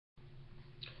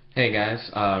Hey guys,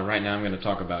 right now I'm going to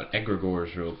talk about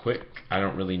egregores real quick. I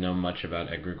don't really know much about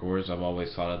egregores. I've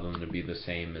always thought of them to be the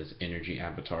same as energy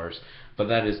avatars, but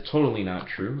that is totally not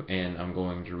true, and I'm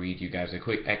going to read you guys a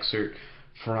quick excerpt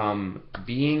from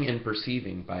Being and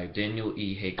Perceiving by Daniel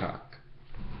E. Haycock.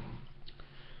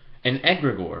 An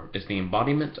egregore is the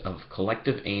embodiment of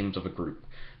collective aims of a group.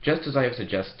 Just as I have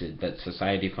suggested that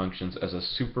society functions as a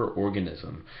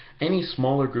superorganism, any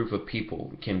smaller group of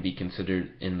people can be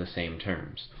considered in the same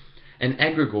terms. An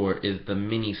egregore is the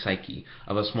mini-psyche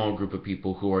of a small group of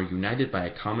people who are united by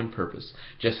a common purpose,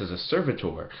 just as a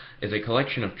servitor is a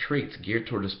collection of traits geared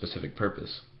toward a specific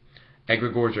purpose.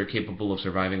 Egregores are capable of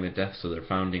surviving the deaths of their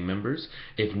founding members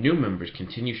if new members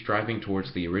continue striving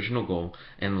towards the original goal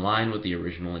in line with the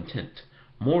original intent.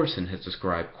 Morrison has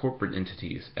described corporate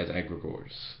entities as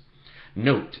egregores.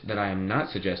 Note that I am not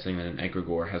suggesting that an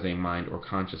egregore has a mind or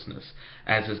consciousness,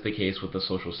 as is the case with the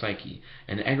social psyche.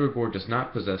 An egregore does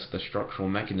not possess the structural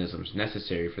mechanisms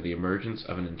necessary for the emergence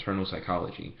of an internal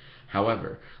psychology.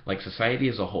 However, like society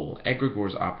as a whole,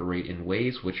 egregores operate in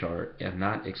ways which are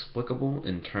not explicable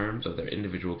in terms of their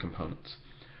individual components.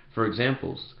 For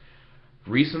examples,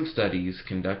 recent studies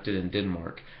conducted in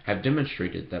Denmark have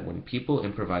demonstrated that when people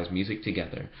improvise music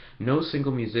together, no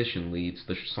single musician leads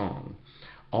the song.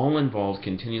 All involved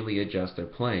continually adjust their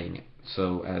playing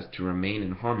so as to remain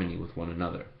in harmony with one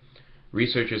another.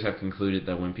 Researchers have concluded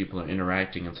that when people are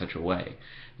interacting in such a way,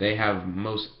 they have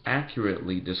most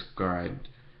accurately described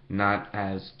not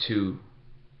as two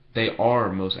they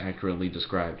are most accurately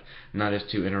described not as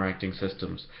two interacting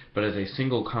systems, but as a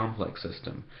single complex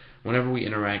system. Whenever we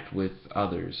interact with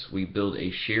others, we build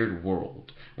a shared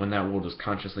world. When that world is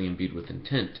consciously imbued with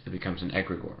intent, it becomes an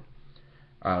egregore.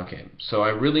 Okay, so I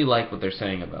really like what they're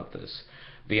saying about this.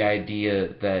 The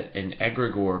idea that an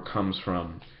egregore comes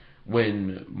from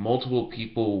when multiple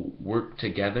people work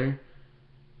together,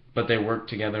 but they work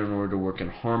together in order to work in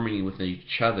harmony with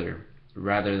each other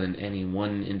rather than any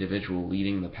one individual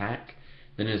leading the pack,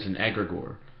 then is an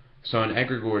egregore. So an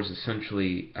egregore is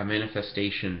essentially a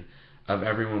manifestation of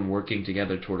everyone working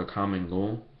together toward a common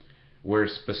goal, where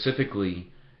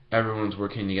specifically everyone's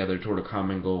working together toward a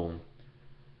common goal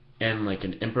in like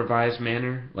an improvised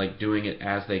manner, like doing it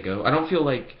as they go. I don't feel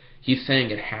like he's saying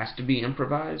it has to be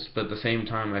improvised, but at the same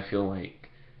time I feel like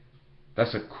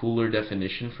that's a cooler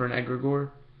definition for an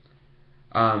egregore.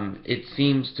 It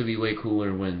seems to be way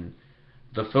cooler when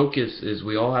the focus is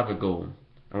we all have a goal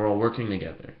and we're all working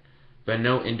together, but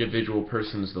no individual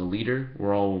person is the leader.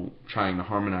 We're all trying to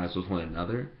harmonize with one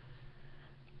another,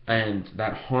 and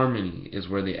that harmony is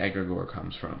where the egregore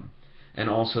comes from. And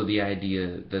also the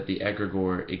idea that the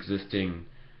egregore existing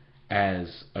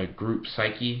as a group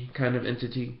psyche kind of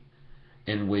entity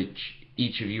in which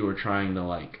each of you are trying to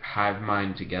like hive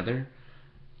mind together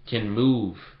can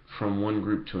move from one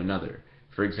group to another.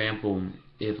 For example,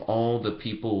 if all the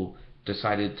people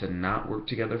decided to not work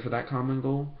together for that common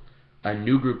goal, a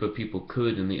new group of people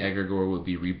could, and the egregore would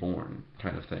be reborn,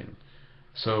 kind of thing.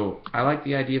 So I like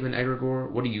the idea of an egregore.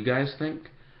 What do you guys think?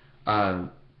 Uh,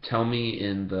 Tell me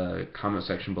in the comment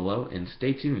section below, and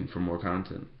stay tuned for more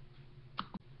content.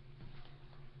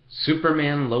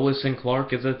 Superman, Lois, and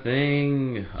Clark is a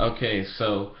thing. Okay,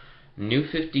 so New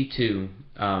 52,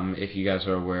 if you guys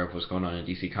are aware of what's going on in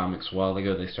DC Comics, a while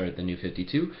ago they started the New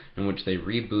 52, in which they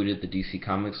rebooted the DC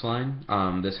Comics line.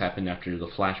 This happened after the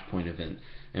Flashpoint event,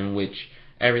 in which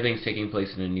everything's taking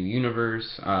place in a new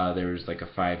universe. There's like a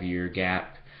 5-year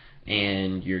gap,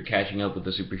 and you're catching up with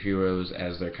the superheroes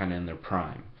as they're kind of in their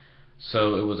prime.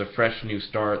 So it was a fresh new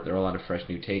start. There are a lot of fresh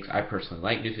new takes. I personally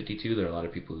like New 52. There are a lot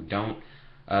of people who don't.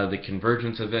 The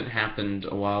Convergence event happened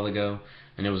a while ago,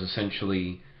 and it was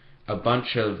essentially a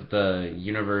bunch of the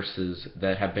universes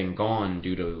that have been gone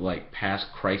due to like past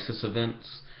crisis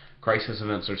events. Crisis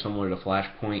events are similar to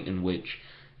Flashpoint, in which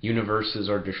universes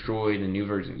are destroyed and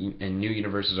new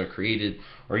universes are created,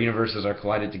 or universes are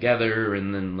collided together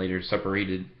and then later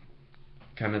separated,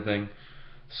 kind of thing.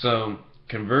 So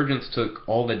Convergence took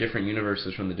all the different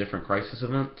universes from the different crisis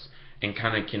events and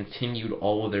kind of continued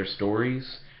all of their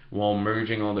stories while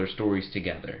merging all their stories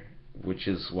together, which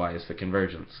is why it's the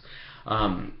Convergence.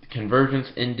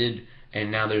 Convergence ended, and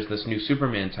now there's this new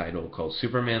Superman title called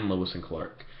Superman, Lois, and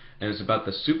Clark. And it's about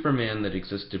the Superman that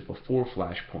existed before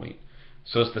Flashpoint.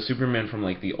 So it's the Superman from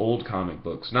like the old comic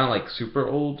books. Not like super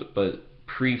old, but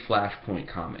pre-Flashpoint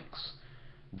comics.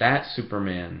 That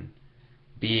Superman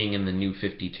being in the New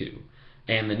 52.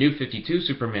 And the New 52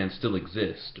 Superman still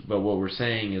exists, but what we're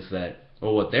saying is that,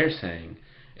 or what they're saying,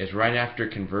 is right after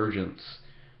Convergence,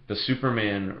 the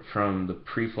Superman from the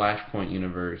pre-Flashpoint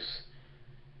universe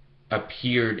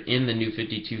appeared in the New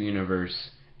 52 universe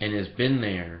and has been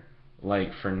there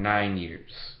like for 9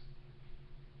 years.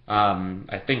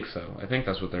 I think so. I think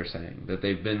that's what they're saying.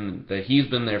 That he's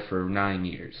been there for 9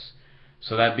 years.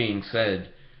 So that being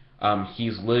said,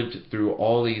 he's lived through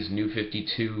all these New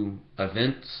 52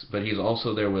 events, but he's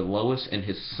also there with Lois and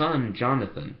his son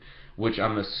Jonathan, which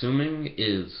I'm assuming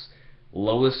is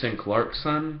Lois and Clark's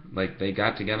son. Like they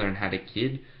got together and had a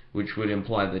kid, which would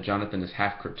imply that Jonathan is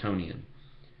half Kryptonian.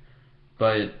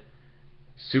 But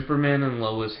Superman and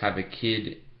Lois have a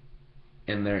kid,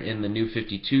 and they're in the New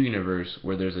 52 universe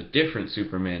where there's a different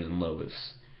Superman and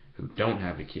Lois who don't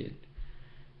have a kid.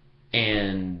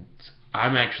 And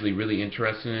I'm actually really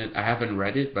interested in it. I haven't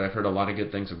read it, but I've heard a lot of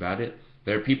good things about it.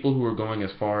 There are people who are going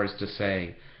as far as to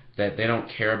say that they don't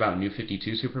care about New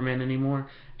 52 Superman anymore,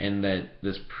 and that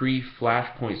this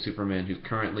pre-Flashpoint Superman who's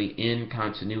currently in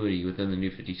continuity within the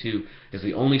New 52 is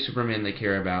the only Superman they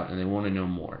care about, and they want to know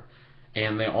more.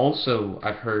 And they also,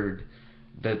 I've heard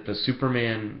that the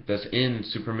Superman that's in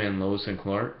Superman Lois and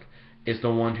Clark is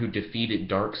the one who defeated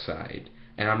Darkseid,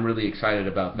 and I'm really excited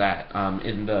about that.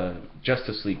 In the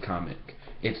Justice League comic,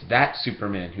 it's that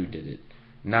Superman who did it,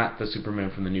 not the Superman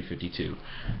from the New 52.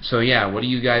 So yeah, what do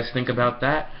you guys think about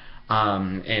that?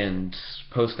 And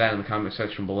post that in the comment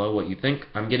section below what you think.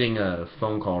 I'm getting a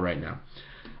phone call right now.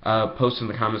 Post in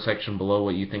the comment section below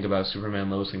what you think about Superman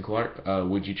Lois and Clark.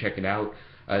 Would you check it out?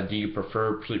 Do you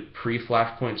prefer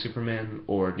pre-Flashpoint Superman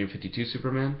or New 52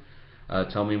 Superman?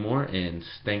 Tell me more, and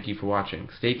thank you for watching.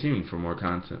 Stay tuned for more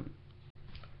content.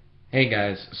 Hey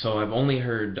guys, so I've only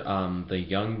heard the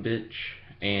Young Bitch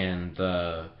and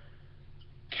the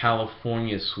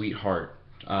California Sweetheart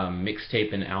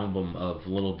mixtape and album of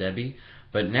Little Debbie,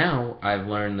 but now I've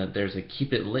learned that there's a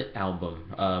Keep It Lit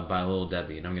album by Little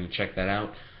Debbie, and I'm going to check that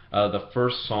out. The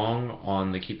first song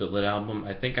on the Keep It Lit album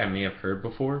I think I may have heard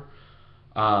before,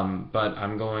 but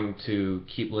I'm going to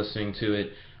keep listening to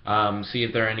it, see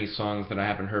if there are any songs that I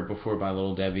haven't heard before by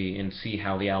Little Debbie, and see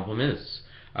how the album is.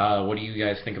 What do you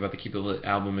guys think about the Keep It Lit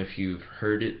album if you've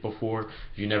heard it before?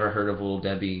 If you've never heard of Little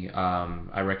Debbie,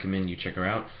 I recommend you check her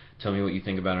out. Tell me what you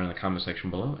think about her in the comment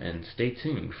section below, and stay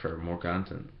tuned for more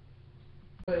content.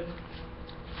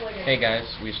 Hey guys,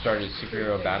 we started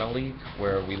Superhero Battle League,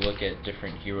 where we look at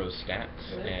different heroes'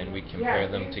 stats and we compare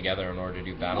them together in order to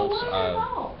do battles.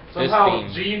 Somehow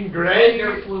Jean Grey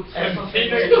and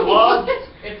Phoenix lost.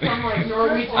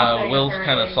 Will's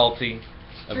kind of salty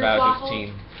about his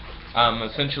team.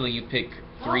 Essentially you pick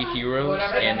 3 heroes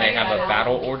and they have a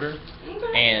battle order,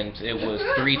 and it was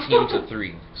 3 teams of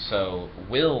 3. So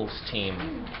Will's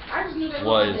team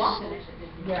was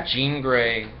Jean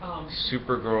Grey,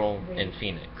 Supergirl, and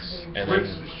Phoenix. And then,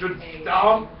 which should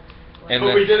stop.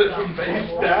 But we did it from base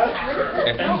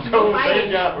stats until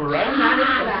they got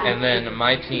right. And then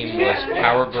my team was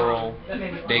Power Girl,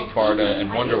 Big Barda,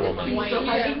 and Wonder Woman.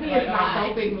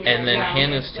 And then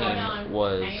Hannah's team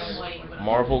was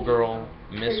Marvel Girl,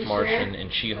 Miss Martian,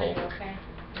 and She-Hulk.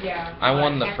 I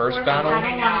won the first battle,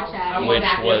 which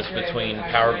was between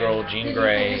Power Girl, Jean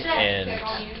Grey,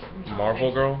 and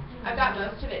Marvel Girl.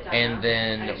 And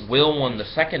then Will won the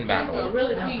second battle,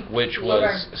 which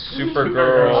was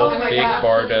Supergirl, Big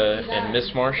Barda, and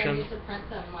Miss Martian.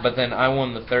 But then I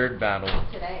won the third battle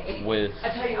with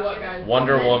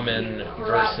Wonder Woman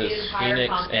versus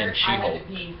Phoenix and She-Hulk.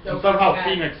 And somehow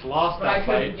Phoenix lost that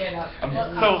fight. I'm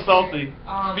so salty.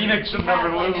 Phoenix should never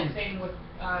lose.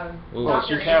 Well,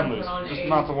 she can lose, just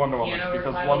not to Wonder Woman,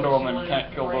 because Wonder Woman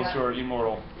can't kill those who are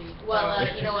immortal. Well,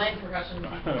 you know what?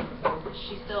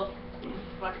 She still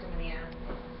fucked him in the ass.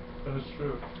 That is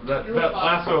true. That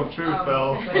lasso of truth,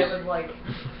 though. But it was like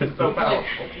so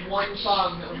powerful. one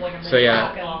song that was like a So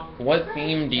yeah, what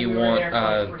theme do you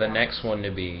want the next one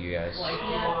to be, you guys?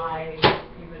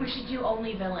 We should do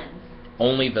only villains.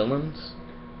 Only villains?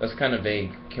 That's kind of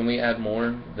vague. Can we add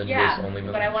more than just only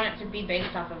villains? But I want it to be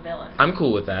based off of villains. I'm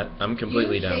cool with that. I'm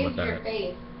completely down with that. Your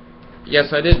face.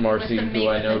 Yes, I did, Marcy, who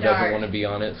I know doesn't want to be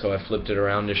on it, so I flipped it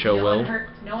around to show Will.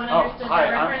 No one Oh, understood hi,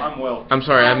 the reference? I'm Will. I'm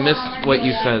sorry, I missed what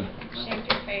you said. Shaved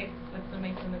your face with the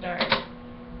Makes in the Dark.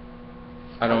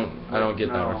 I don't get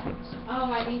that No. reference.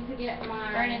 Oh, I need to get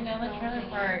my... Burn into the trailer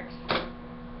park.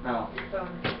 No.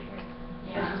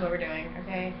 Yeah, this is what we're doing,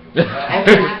 okay? I'm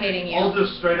educating you. I'll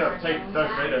just straight up take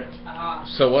Darth Vader.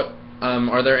 So what,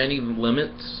 are there any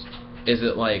limits? Is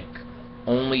it like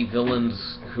only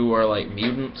villains who are like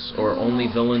mutants, or only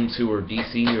villains who are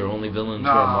DC, or only villains who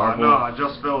are Marvel? No,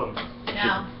 just villains.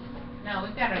 No,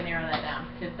 we've got to narrow that down,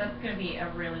 because that's going to be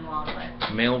a really long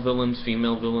list. Male villains,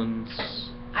 female villains?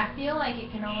 I feel like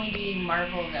it can only be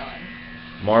Marvel villains.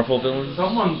 Marvel villains?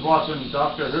 Someone's watching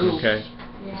Doctor Who. Okay.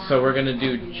 Yeah. So we're gonna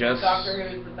do just... Doctor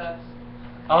Who is the best.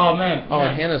 Oh man. Oh,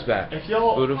 and Hannah's back. If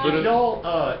y'all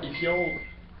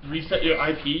reset your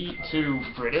IP to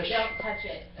British. Don't touch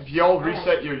it. If y'all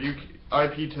reset your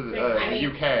IP to the UK,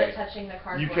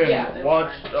 you can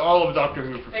watch all of Doctor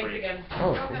Who for free. Again.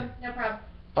 Oh. Okay, no problem.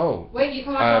 Oh. Wait, you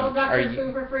can watch all of Doctor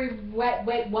Who for free?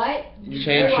 Wait, what?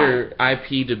 Change your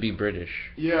IP to be British.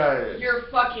 Yeah. You're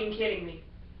fucking kidding me.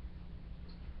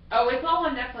 Oh, it's all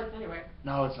on Netflix anyway.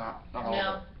 No, it's not.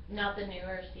 No, not the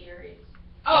newer series.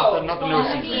 Oh, not the well, newest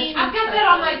I season. mean, I've got that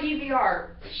on my DVR.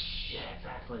 Yeah,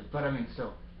 exactly. But I mean,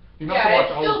 still. You Yeah,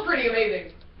 it's still pretty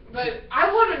amazing. But I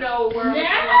want to know where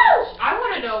I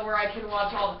want to know where I can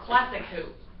watch all the classic Who.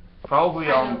 Probably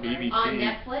on BBC. On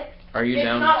Netflix? Are you It's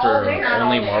down not all for there.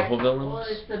 only Not all Marvel there. villains? Well,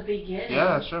 it's the beginning.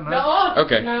 Yeah, sure, man. No,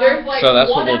 Okay. there's like So that's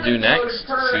what one we'll do episode next.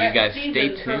 per So you guys season stay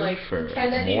for, tuned like, for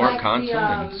And then he more likes the, content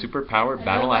and super-powered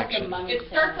battle action. It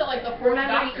starts at like the fourth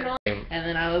Doctor. And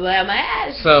then I was like, my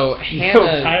ass. So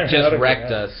Hannah tired just out of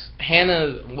wrecked it. us.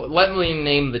 Hannah, let me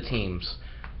name the teams.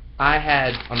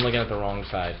 I'm looking at the wrong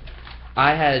side.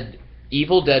 I had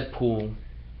Evil Deadpool,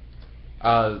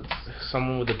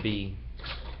 someone with a B.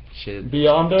 Shit.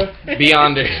 Beyonder?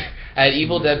 Beyonder. I had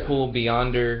Evil Deadpool,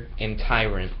 Beyonder, and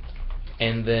Tyrant.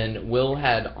 And then Will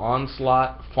had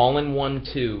Onslaught, Fallen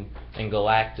 1-2, and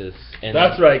Galactus. And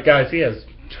That's right, guys. He has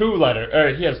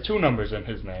he has two numbers in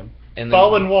his name. And then,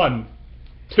 Fallen 1,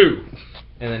 2.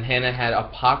 And then Hannah had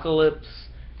Apocalypse,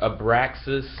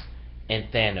 Abraxas, and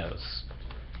Thanos.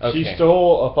 Okay. She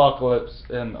stole Apocalypse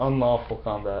in unlawful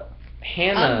combat.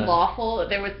 Hannah. Unlawful.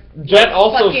 There was. Jet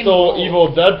also fucking stole rules.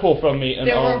 Evil Deadpool from me in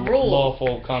There were rules.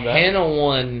 unlawful combat. Hannah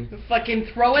won Fucking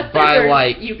throw a by, scissors,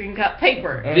 like, you can cut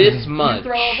paper. this You much.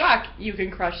 throw a rock, you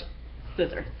can crush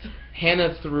scissors.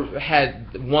 Hannah had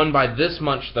won by this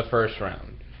much the first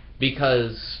round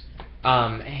because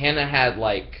Hannah had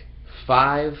like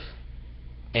 5,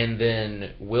 and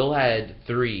then Will had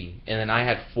 3, and then I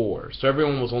had 4. So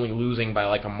everyone was only losing by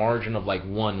like a margin of like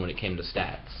 1 when it came to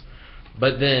stats.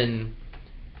 But then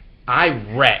I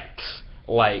wrecked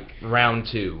like round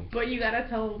 2. But you gotta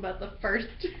tell them about the first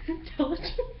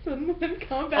intelligence and then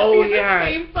combat. Oh, being yeah.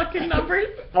 the same fucking numbers.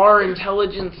 Our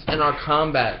intelligence and our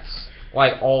combats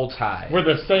like all tied. We're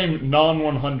the same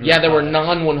non-100. Yeah, there were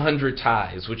non-100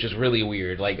 ties, which is really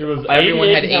weird. Like It was everyone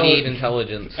had 88 88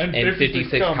 intelligence and and 56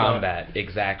 56 combat. combat.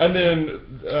 Exactly. And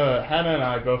then Hannah and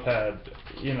I both had,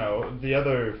 the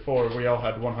other 4, we all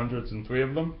had 100s in 3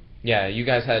 of them. Yeah, you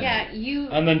guys had. Yeah, you.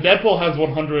 And then Deadpool has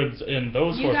 100s in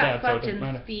those You 4 got stats, so it fucked doesn't in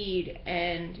matter. speed,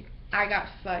 and I got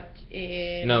fucked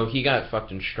in. No, he got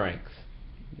fucked in strength.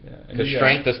 Yeah, Because you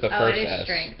strength is the Oh, first it is S.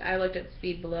 strength. I looked at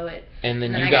speed below it. And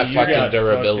then And you I got got- fucked got in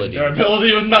durability.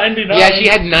 Durability was 99. Yeah, she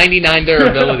had 99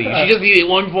 durability. She just needed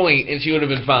 1 point, and she would have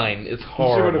been fine. It's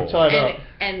horrible. She would have tied up.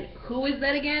 And who is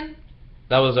that again?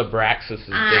 That was Abraxas'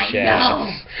 I bitch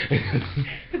ass.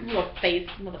 His little face,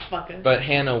 motherfucker. But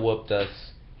Hannah whooped us.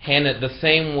 Hannah, the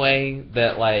same way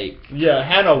that like Yeah,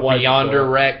 Hannah wiped Beyonder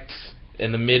us. wrecked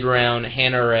in the mid round,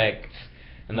 Hannah wrecked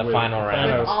in the With final With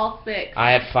round. Thanos. all 6.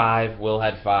 I had 5, Will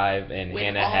had 5, and With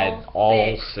Hannah all had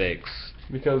all 6. 6.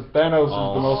 Because Thanos is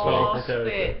All the most all powerful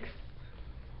character. 6.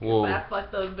 Whoa. I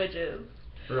fucked those bitches.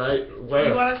 Right? Where?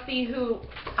 You want to see who?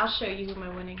 I'll show you who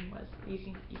my winning was. You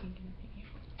can give me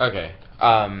a Okay.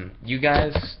 You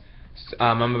guys,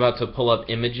 I'm about to pull up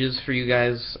images for you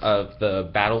guys of the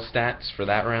battle stats for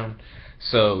that round.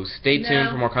 So stay tuned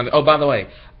No. for more content. Oh, by the way,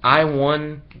 I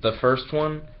won the first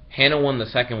one. Hannah won the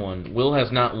second one. Will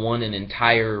has not won an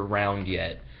entire round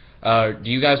yet. Do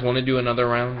you guys want to do another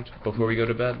round before we go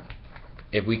to bed?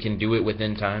 If we can do it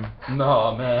within time.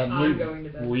 No, man. I'm going to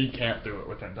bed. We can't do it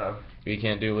within time. We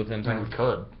can't do it within time. We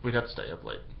could. We'd have to stay up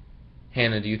late.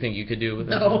 Hannah, do you think you could do it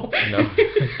within No. time?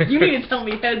 No. You need to tell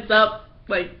me heads up,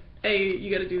 like, hey, you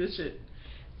gotta do this shit.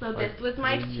 So this was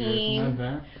my team.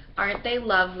 Aren't they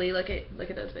lovely? Look at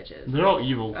those bitches. They're all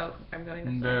evil. Oh, I'm going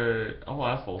this way. They're all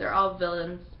assholes. They're all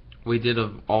villains. We did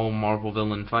an all Marvel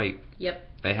villain fight. Yep.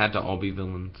 They had to all be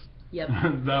villains. Yep.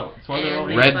 That's why they're all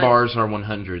And evil. Red But bars are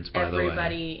 100s, by the way.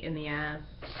 Everybody in the ass.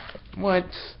 What?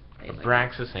 They like-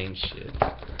 Abraxas ain't shit.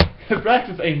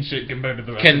 Abraxas ain't shit compared to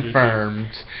the rest of your Confirmed.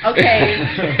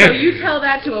 Okay, so you tell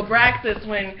that to Abraxas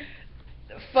when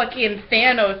fucking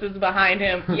Thanos is behind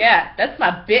him. Yeah, that's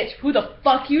my bitch. Who the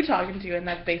fuck you talking to? And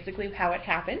that's basically how it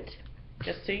happened.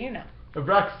 Just so you know. team.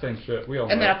 Abraxas ain't shit. We all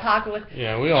know. And then Apocalypse.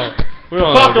 Yeah, we all.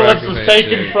 Apocalypse was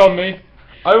taken from me.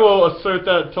 I will assert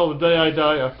that till the day I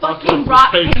die. Apocalypse Fucking was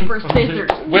rock, taken paper, from me. scissors.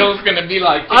 Will's gonna be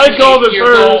like. I called it 58 years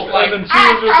first, old, like, and then she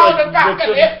was just like,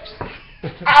 bitching.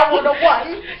 I would have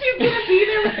won. You're gonna be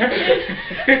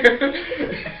there.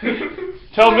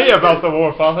 Tell me about the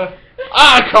war, Father.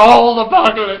 I called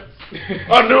Apocalypse.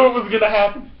 I knew it was gonna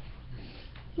happen.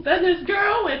 Then this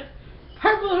girl with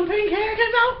purple and pink hair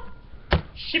comes out.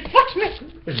 She fucked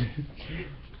me.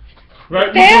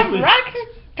 Right. Damn, rock,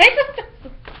 paper,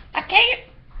 scissors. I can't.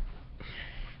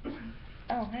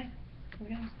 Oh, hey. Here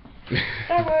we go.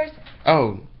 Star Wars.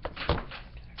 Oh.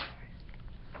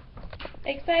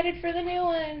 Excited for the new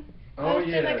one. Oh, Post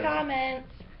in the yeah. comments.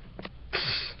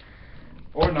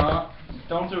 Or not.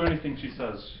 Don't do anything she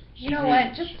says. You know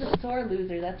what? Just a sore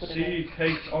loser. That's what it is. She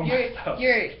takes all my stuff.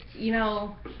 You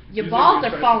know, your She's balls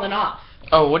really are falling off.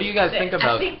 Oh, what do you guys think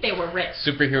about I think they were ripped.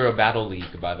 Superhero Battle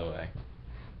League, by the way?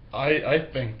 I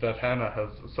think that Hannah has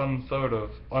some sort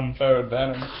of unfair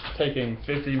advantage taking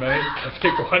 50 minutes to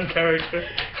pick one character.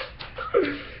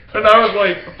 And I was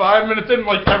like 5 minutes in,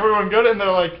 like everyone good, and they're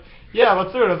like, yeah,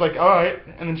 let's do it. I was like, alright.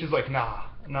 And then she's like, nah,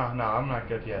 I'm not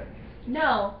good yet.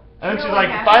 No. And then she's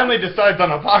like, finally decides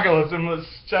on Apocalypse and was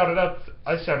shouted out.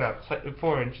 I shouted out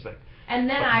before, and she's like, and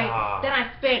then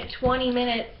I spent 20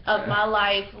 minutes of my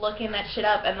life looking that shit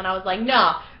up, and then I was like,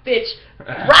 nah, bitch,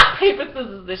 rock, paper,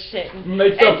 scissors this shit.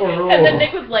 Makes up a rule. And then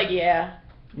Nick was like, yeah,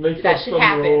 Makes that up should some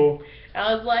happen. rule. And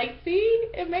I was like, see,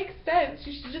 it makes sense.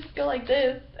 You should just go like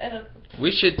this. And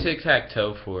We should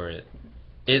tic-tac-toe for it.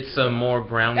 It's a more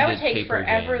grounded that would take paper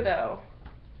forever, game. though.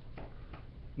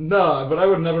 No, but I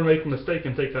would never make a mistake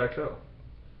and take that toe.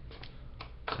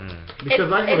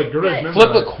 Because I have a good memory. Flip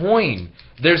a coin.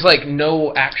 There's like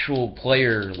no actual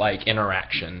player like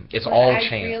interaction. It's But all I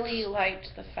chance. really liked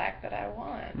the fact that I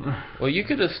won. Well, you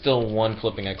could have still won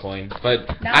flipping a coin, but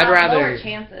Now I'd rather. lower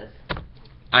chances.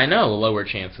 I know, lower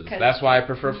chances. That's why I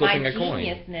prefer flipping a coin. My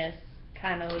geniusness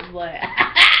kind of was like.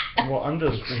 Well, I'm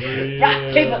just really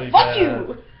rock, paper, fuck bad.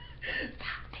 you.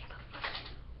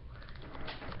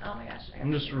 Oh my gosh.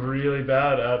 I'm just really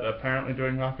bad at apparently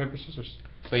doing rock, paper, scissors.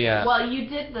 But yeah. Well, you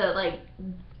did the like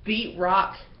beat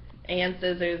rock and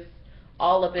scissors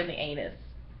all up in the anus.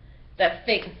 That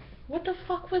thing. What the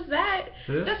fuck was that?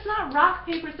 This? That's not rock,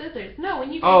 paper, scissors. No,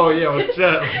 when you. Oh yeah, what's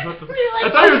that? What the You're like, I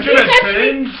thought oh, it was you gonna can't touch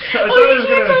change. me. I Oh, thought it you was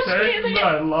can't gonna touch me. change, And but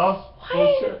I lost.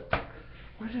 What?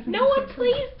 Bullshit. No one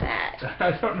plays that.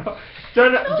 I don't know.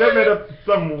 Jen made up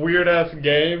some weird ass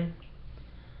game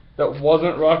that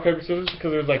wasn't rock, paper, scissors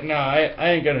because it was like, nah, I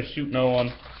ain't gonna shoot no one.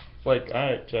 It's like,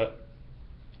 alright, Chet.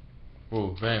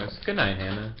 Ooh, thanks. Good night,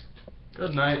 Hannah.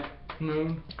 Good night,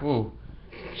 Moon. Ooh.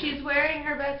 She's wearing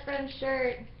her best friend's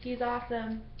shirt. He's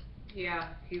awesome. Yeah,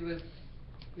 he was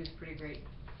pretty great.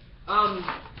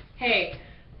 Hey,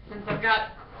 since I've got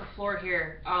the floor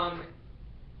here,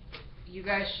 you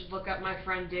guys should look up my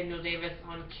friend Daniel Davis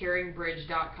on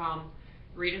caringbridge.com,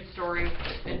 read his story,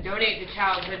 and donate to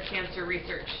childhood cancer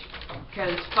research,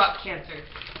 because fuck cancer.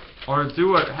 Or do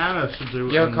what Hannah should do.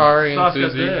 Yo, and Kari and suck a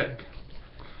Susie. dick.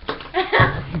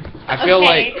 I feel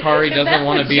like Kari doesn't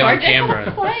want to be on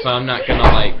camera, so I'm not gonna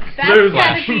like. That's Lose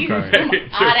gotta that. be some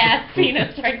odd ass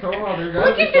penis right there.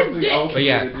 Look at his dick. But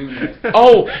yeah.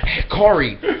 Oh,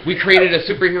 Kari, we created a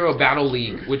superhero battle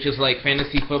league, which is like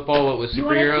fantasy football but with You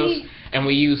wanna superheroes, see- and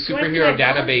we use you wanna see superhero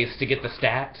my phone? database to get the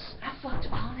stats. I fucked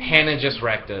all these. Hannah just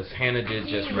wrecked us. Hannah did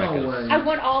just wreck us. I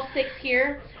won all 6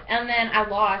 here, and then I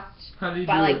lost How do you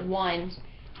by do like it? 1.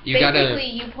 You Basically,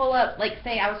 you pull up, like,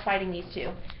 say I was fighting these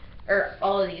two, or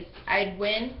all of these. I'd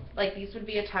win, like, these would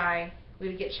be a tie. We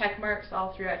would get check marks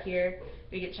all throughout here.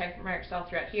 We'd get check marks all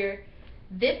throughout here.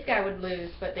 This guy would lose,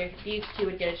 but these two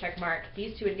would get a check mark.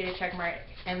 These two would get a check mark,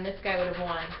 and this guy would have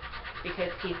won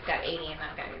because he's got 80 and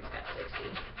that guy's got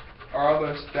 60. Are all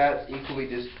those stats equally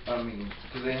do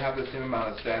they have the same amount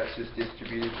of stats just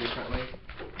distributed differently?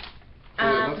 So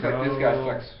it looks like this guy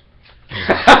sucks.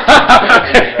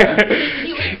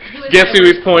 Guess who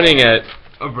he's pointing at?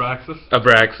 Abraxas.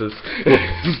 Abraxas.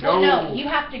 Well, no, you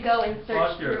have to go and search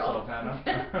Fuck through yourself, all.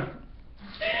 Hannah.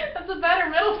 That's a better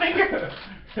middle finger.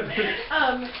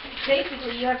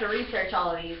 Basically, you have to research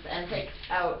all of these and pick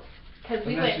out, because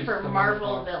we And then went she's for coming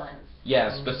Marvel up. villains.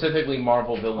 Yeah, specifically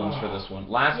Marvel villains for this one.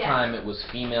 Last Yeah. time it was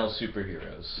female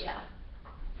superheroes. Yeah.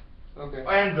 Okay.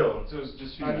 And villains. It was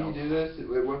just How do you do this?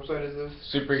 What website is this?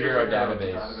 Superhero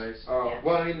database. Oh, Yeah.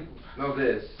 well, I mean, no,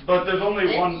 this. But there's only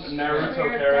This one superhero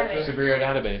Naruto character. Superhero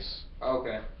database.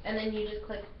 Okay. And then you just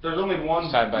click. There's only one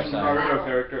Side by side. Naruto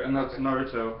character, and that's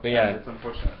Naruto. But yeah. And it's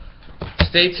unfortunate.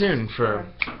 Stay tuned for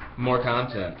more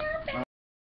content.